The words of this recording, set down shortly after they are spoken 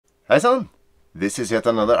Hi son! This is yet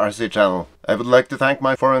another RC channel. I would like to thank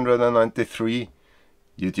my 493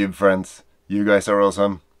 YouTube friends. You guys are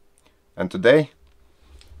awesome. And today,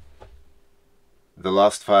 the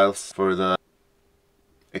last files for the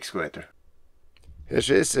excavator. Here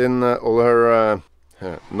she is in all her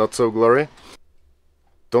not so glory.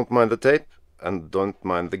 Don't mind the tape and don't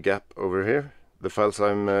mind the gap over here. The files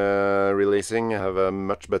I'm releasing have a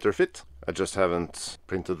much better fit. I just haven't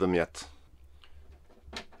printed them yet.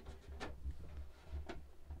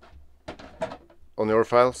 On your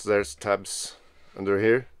files there's tabs under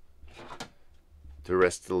here to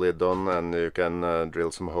rest the lid on, and you can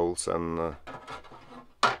drill some holes and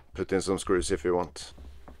put in some screws if you want.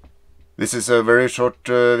 This is a very short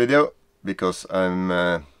video because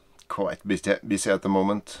I'm quite busy at the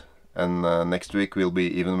moment, and next week will be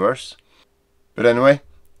even worse. But anyway,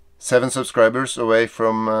 7 subscribers away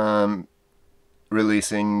from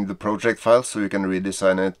releasing the project file so you can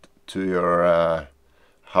redesign it to your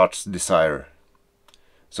heart's desire.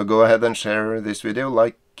 So go ahead and share this video,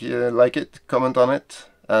 like it, comment on it,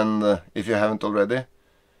 and if you haven't already,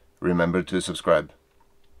 remember to subscribe.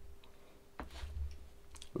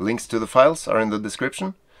 Links to the files are in the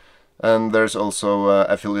description, and there's also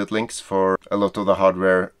affiliate links for a lot of the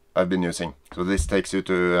hardware I've been using. So this takes you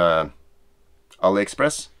to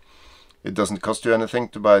AliExpress. It doesn't cost you anything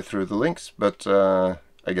to buy through the links, but I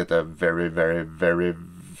get a very, very, very,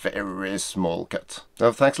 very small cut.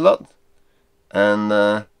 So thanks a lot. And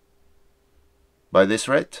by this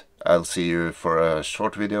rate, I'll see you for a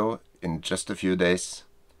short video in just a few days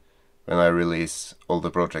when I release all the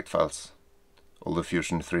project files, all the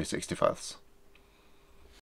Fusion 360 files.